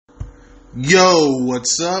Yo,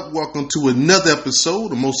 what's up? Welcome to another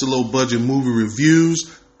episode of Mostly Low Budget Movie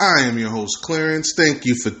Reviews. I am your host, Clarence. Thank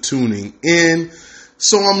you for tuning in.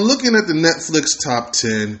 So I'm looking at the Netflix top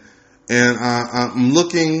 10, and I'm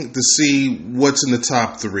looking to see what's in the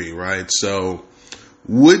top 3, right? So,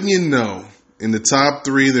 wouldn't you know, in the top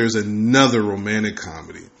 3, there's another romantic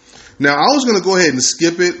comedy. Now, I was going to go ahead and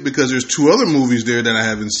skip it because there's 2 other movies there that I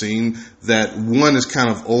haven't seen. That one is kind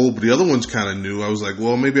of old, but the other one's kind of new. I was like,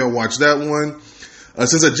 well, maybe I'll watch that one.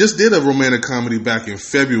 Since I just did a romantic comedy back in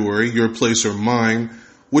February, Your Place or Mine,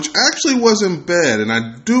 which actually wasn't bad. And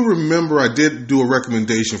I do remember I did do a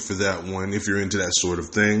recommendation for that one if you're into that sort of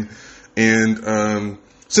thing. And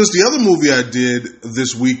since the other movie I did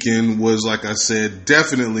this weekend was, like I said,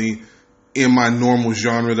 definitely in my normal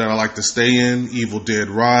genre that I like to stay in, Evil Dead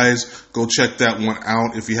Rise. Go check that one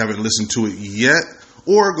out if you haven't listened to it yet,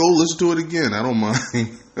 or go listen to it again. I don't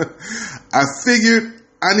mind. I figured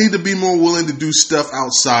I need to be more willing to do stuff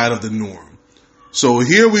outside of the norm. So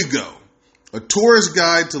here we go. A Tourist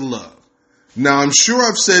Guide to Love. Now, I'm sure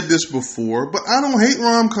I've said this before, but I don't hate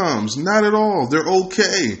rom-coms. Not at all. They're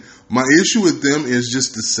okay. My issue with them is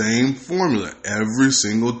just the same formula every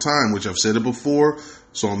single time, which I've said it before,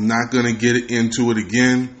 so I'm not going to get into it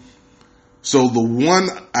again. So the one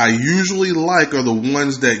I usually like are the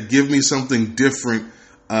ones that give me something different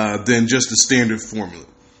than just the standard formula.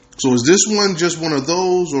 So is this one just one of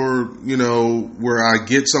those, or, where I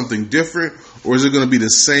get something different, or is it going to be the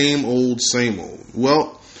same old, same old?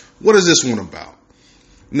 Well, what is this one about?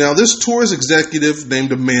 Now, this tourist executive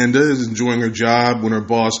named Amanda is enjoying her job when her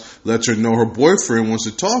boss lets her know her boyfriend wants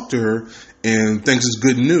to talk to her and thinks it's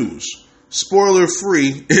good news. Spoiler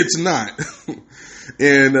free, it's not.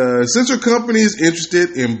 And since her company is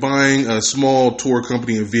interested in buying a small tour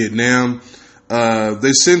company in Vietnam,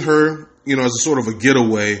 they send her, as a sort of a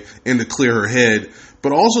getaway and to clear her head,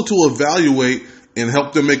 but also to evaluate and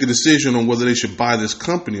help them make a decision on whether they should buy this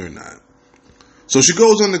company or not. So she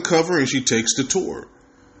goes undercover and she takes the tour.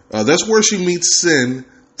 That's where she meets Sin,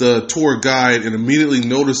 the tour guide, and immediately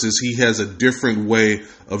notices he has a different way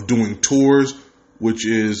of doing tours, which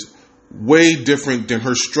is way different than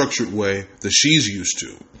her structured way that she's used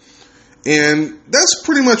to. And that's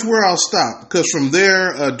pretty much where I'll stop, because from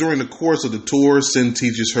there, during the course of the tour, Sin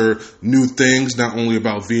teaches her new things, not only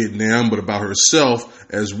about Vietnam, but about herself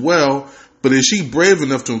as well. But is she brave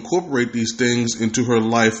enough to incorporate these things into her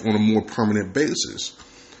life on a more permanent basis?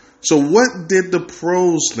 So what did the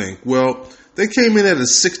pros think? Well, they came in at a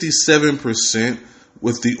 67%,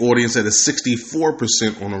 with the audience at a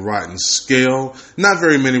 64% on a Rotten scale. Not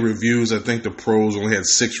very many reviews. I think the pros only had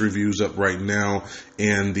 6 reviews up right now,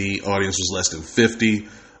 and the audience was less than 50.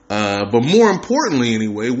 But more importantly,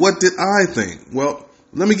 anyway, what did I think? Well,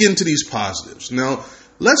 let me get into these positives. Now,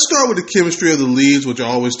 let's start with the chemistry of the leads, which I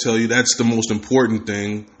always tell you that's the most important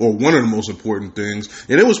thing, or one of the most important things.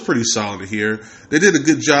 And it was pretty solid here. They did a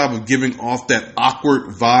good job of giving off that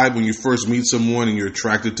awkward vibe when you first meet someone and you're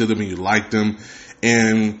attracted to them and you like them.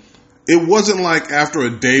 And it wasn't like after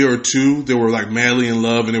a day or two, they were like madly in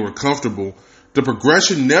love and they were comfortable. The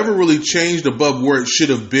progression never really changed above where it should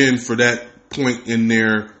have been for that point in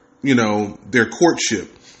their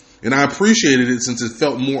courtship. And I appreciated it since it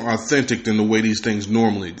felt more authentic than the way these things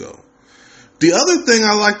normally go. The other thing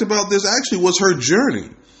I liked about this actually was her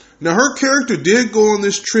journey. Now, her character did go on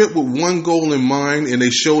this trip with one goal in mind, and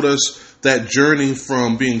they showed us that journey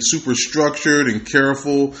from being super structured and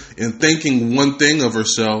careful and thinking one thing of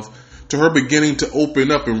herself to her beginning to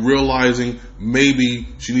open up and realizing maybe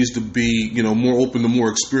she needs to be, more open to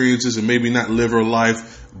more experiences and maybe not live her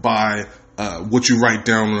life by what you write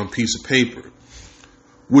down on a piece of paper.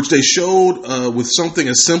 Which they showed with something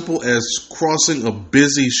as simple as crossing a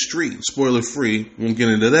busy street. Spoiler free, won't get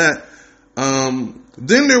into that.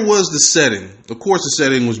 Then there was the setting. Of course, the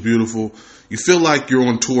setting was beautiful. You feel like you're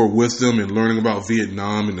on tour with them and learning about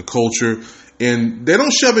Vietnam and the culture. And they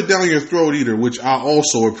don't shove it down your throat either, which I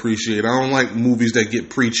also appreciate. I don't like movies that get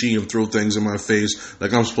preachy and throw things in my face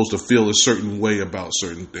like I'm supposed to feel a certain way about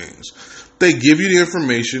certain things. They give you the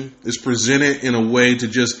information. It's presented in a way to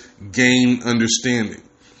just gain understanding.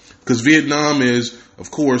 Because Vietnam is,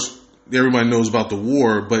 of course, everybody knows about the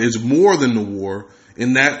war, but it's more than the war.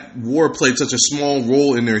 And that war played such a small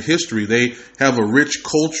role in their history. They have a rich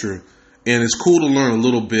culture, and it's cool to learn a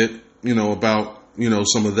little bit, about,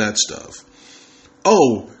 some of that stuff.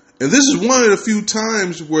 Oh, and this is one of the few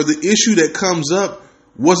times where the issue that comes up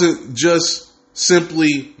wasn't just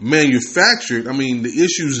simply manufactured. I mean, the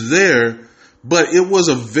issue's there, but it was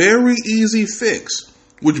a very easy fix,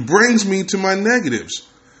 which brings me to my negatives.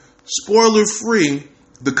 Spoiler free,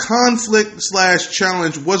 the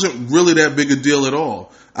conflict/challenge wasn't really that big a deal at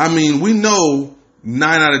all. I mean, we know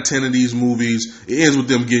 9 out of 10 of these movies, it ends with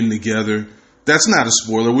them getting together. That's not a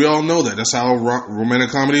spoiler. We all know that. That's how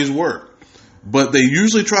romantic comedies work. But they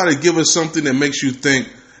usually try to give us something that makes you think,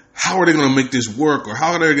 how are they going to make this work? Or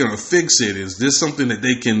how are they going to fix it? Is this something that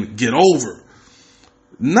they can get over?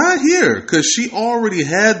 Not here, because she already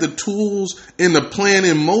had the tools and the plan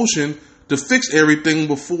in motion to fix everything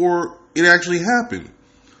before it actually happened.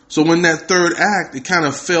 So when that third act, it kind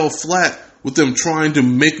of fell flat with them trying to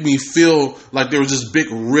make me feel like there was this big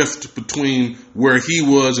rift between where he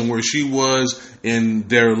was and where she was, and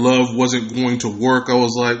their love wasn't going to work. I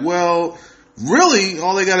was like, well, really,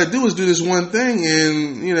 all they got to do is do this one thing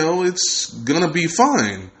and, it's going to be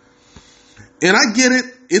fine. And I get it.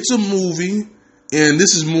 It's a movie, and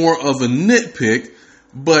this is more of a nitpick,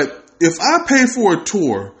 but if I pay for a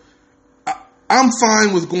tour, I'm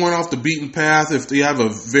fine with going off the beaten path. If they have a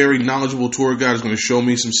very knowledgeable tour guide who's going to show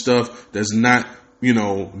me some stuff that's not,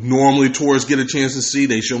 normally tourists get a chance to see.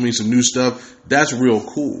 They show me some new stuff. That's real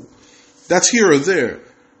cool. That's here or there.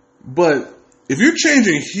 But if you're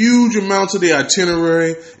changing huge amounts of the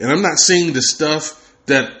itinerary and I'm not seeing the stuff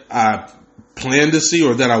that I planned to see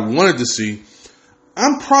or that I wanted to see,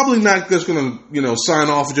 I'm probably not just going to, sign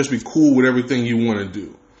off and just be cool with everything you want to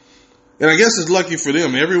do. And I guess it's lucky for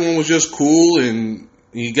them. Everyone was just cool and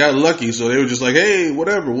he got lucky. So they were just like, hey,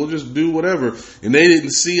 whatever, we'll just do whatever. And they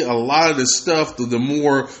didn't see a lot of the stuff, the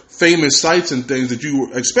more famous sites and things that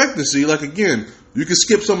you expect to see. Like, again, you can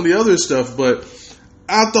skip some of the other stuff, but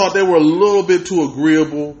I thought they were a little bit too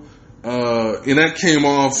agreeable. And that came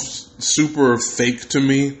off super fake to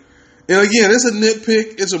me. And again, it's a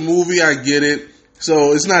nitpick. It's a movie. I get it.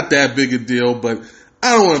 So it's not that big a deal, but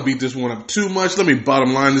I don't want to beat this one up too much. Let me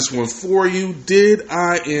bottom line this one for you. Did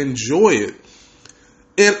I enjoy it?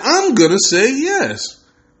 And I'm going to say yes.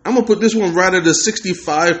 I'm going to put this one right at a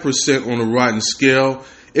 65% on the Rotten scale.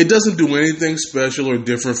 It doesn't do anything special or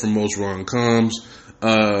different from most rom-coms.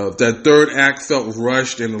 That third act felt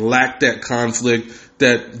rushed and lacked that conflict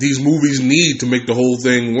that these movies need to make the whole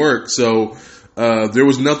thing work. So there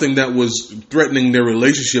was nothing that was threatening their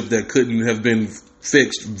relationship that couldn't have been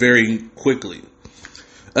fixed very quickly.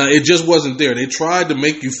 It just wasn't there. They tried to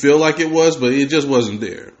make you feel like it was, but it just wasn't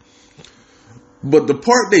there. But the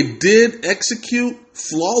part they did execute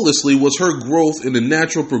flawlessly was her growth in the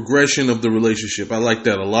natural progression of the relationship. I like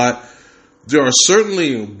that a lot. There are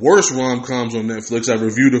certainly worse rom-coms on Netflix. I've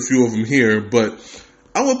reviewed a few of them here, but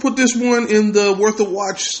I would put this one in the worth a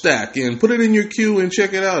watch stack and put it in your queue and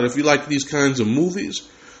check it out if you like these kinds of movies.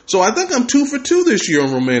 So I think I'm 2 for 2 this year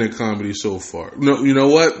on romantic comedy so far. No, you know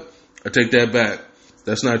what? I take that back.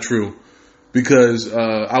 That's not true. Because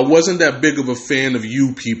I wasn't that big of a fan of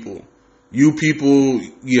You People. You People,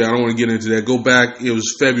 yeah, I don't want to get into that. Go back. It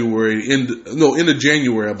was February. End of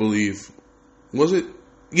January, I believe. Was it?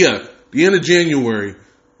 Yeah, the end of January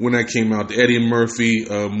when that came out. The Eddie Murphy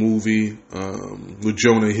movie with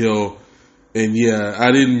Jonah Hill. And yeah,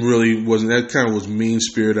 that kind of was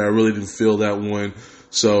mean-spirited. I really didn't feel that one.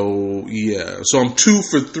 So, yeah. So I'm 2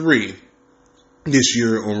 for 3 this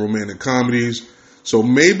year on romantic comedies. So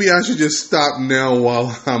maybe I should just stop now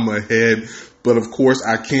while I'm ahead. But of course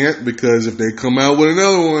I can't, because if they come out with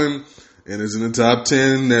another one and it's in the top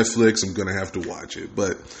 10 Netflix, I'm going to have to watch it.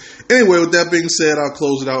 But anyway, with that being said, I'll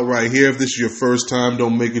close it out right here. If this is your first time,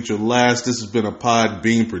 don't make it your last. This has been a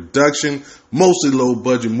Podbean production, mostly low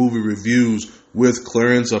budget movie reviews with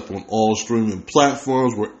Clarence, up on all streaming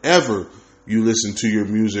platforms, wherever you listen to your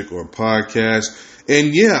music or podcast.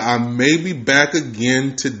 And yeah, I may be back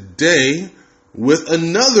again today with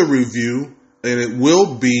another review, and it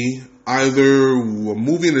will be either a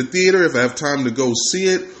movie in the theater if I have time to go see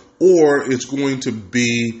it, or it's going to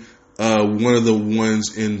be one of the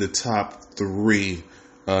ones in the top 3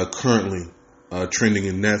 currently trending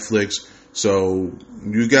in Netflix. So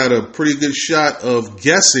you got a pretty good shot of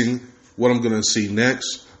guessing what I'm going to see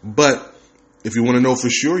next. But if you want to know for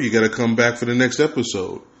sure, you got to come back for the next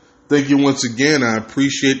episode. Thank you once again. I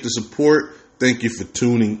appreciate the support. Thank you for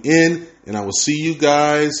tuning in, and I will see you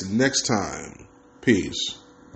guys next time. Peace.